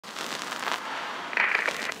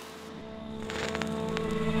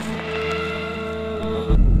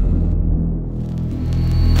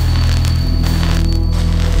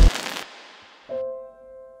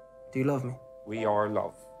you love me? We are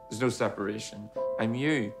love. There's no separation. I'm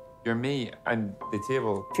you, you're me, and the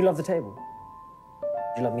table. Do you love the table?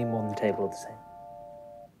 Do you love me more than the table or the same?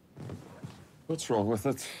 What's wrong with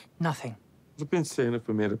it? Nothing. I've been saying if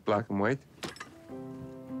we made it black and white.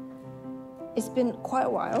 It's been quite a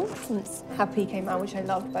while since Happy came out, which I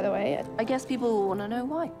loved, by the way. I guess people want to know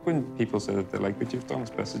why. When people say that they like what you've done, it's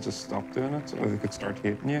best to just stop doing it, or they could start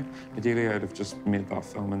hating you. Ideally, I'd have just made that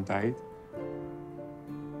film and died.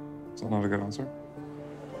 Is that not a good answer?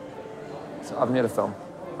 So I've made a film.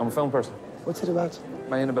 I'm a film person. What's it about?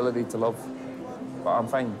 My inability to love. But I'm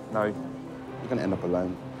fine now. You're gonna end up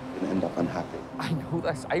alone. You're gonna end up unhappy. I know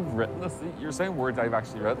this. I've written this. You're saying words I've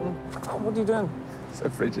actually written. What are you doing? So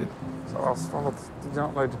frigid. So I'll stop it. You're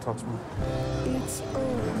not allowed to touch me.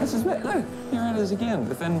 This is it. Look, here it is again.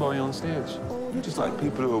 The thin boy on stage. You just like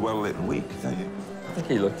people who are well lit and weak, don't you? I think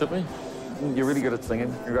he looked at me. You're really good at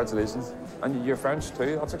singing. Congratulations. And you're French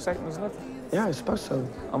too. That's exciting, isn't it? Yeah, I suppose so.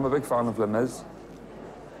 I'm a big fan of Les Mis.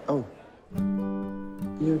 Oh.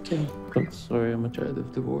 You okay? I'm sorry, I'm a child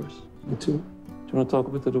of divorce. Me too. Do you want to talk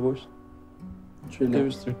about the divorce? Really? I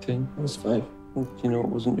was 13. I was 5. Do you know it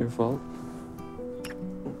wasn't your fault?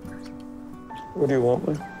 What do you want,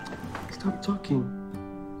 man? Stop talking.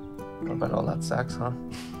 What about all that sex, huh?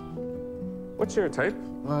 What's your type?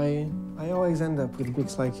 I always end up with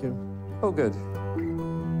geeks like you. Oh, good.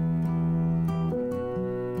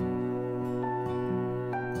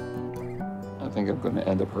 I think I'm going to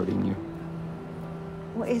end up hurting you.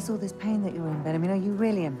 What is all this pain that you're in, Ben? I mean, are you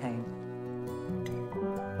really in pain?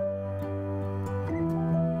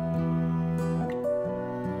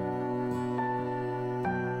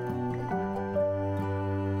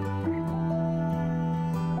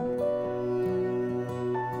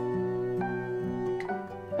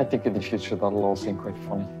 I think in the future that'll all seem quite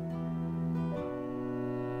funny.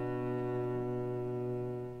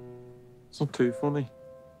 It's not too funny.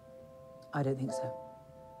 I don't think so.